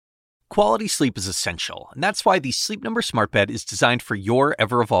Quality sleep is essential, and that's why the Sleep Number Smart Bed is designed for your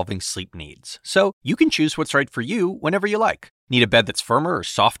ever-evolving sleep needs. So you can choose what's right for you whenever you like. Need a bed that's firmer or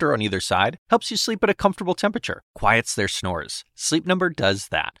softer on either side? Helps you sleep at a comfortable temperature, quiets their snores. Sleep Number does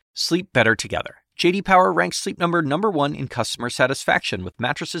that. Sleep better together. J.D. Power ranks Sleep Number #1 in customer satisfaction with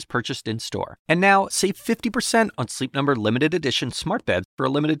mattresses purchased in-store. And now, save 50% on Sleep Number limited edition smart beds for a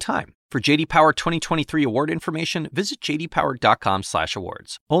limited time. For J.D. Power 2023 award information, visit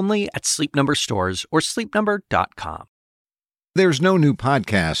jdpower.com/awards. Only at Sleep Number stores or sleepnumber.com. There's no new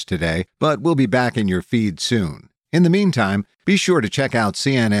podcast today, but we'll be back in your feed soon. In the meantime, be sure to check out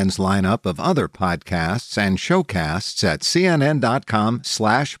CNN's lineup of other podcasts and showcasts at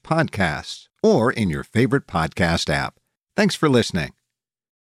cnn.com/podcasts or in your favorite podcast app. Thanks for listening.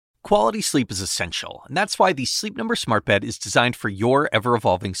 Quality sleep is essential, and that's why the Sleep Number Smart Bed is designed for your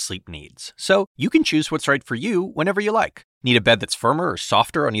ever-evolving sleep needs. So you can choose what's right for you whenever you like. Need a bed that's firmer or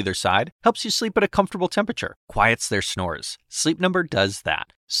softer on either side? Helps you sleep at a comfortable temperature, quiets their snores. Sleep Number does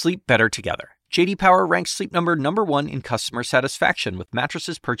that. Sleep better together. J.D. Power ranks Sleep Number #1 in customer satisfaction with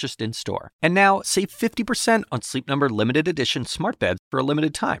mattresses purchased in-store. And now, save 50% on Sleep Number limited edition smart beds for a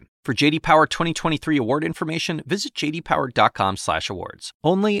limited time. For J.D. Power 2023 award information, visit jdpower.com/awards.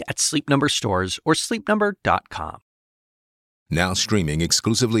 Only at Sleep Number stores or sleepnumber.com. Now streaming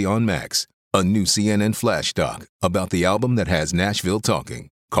exclusively on Max, a new CNN flash doc about the album that has Nashville talking,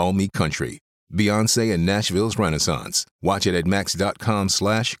 Call Me Country. Beyoncé and Nashville's Renaissance. Watch it at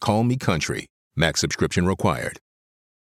max.com/callmecountry. Max subscription required.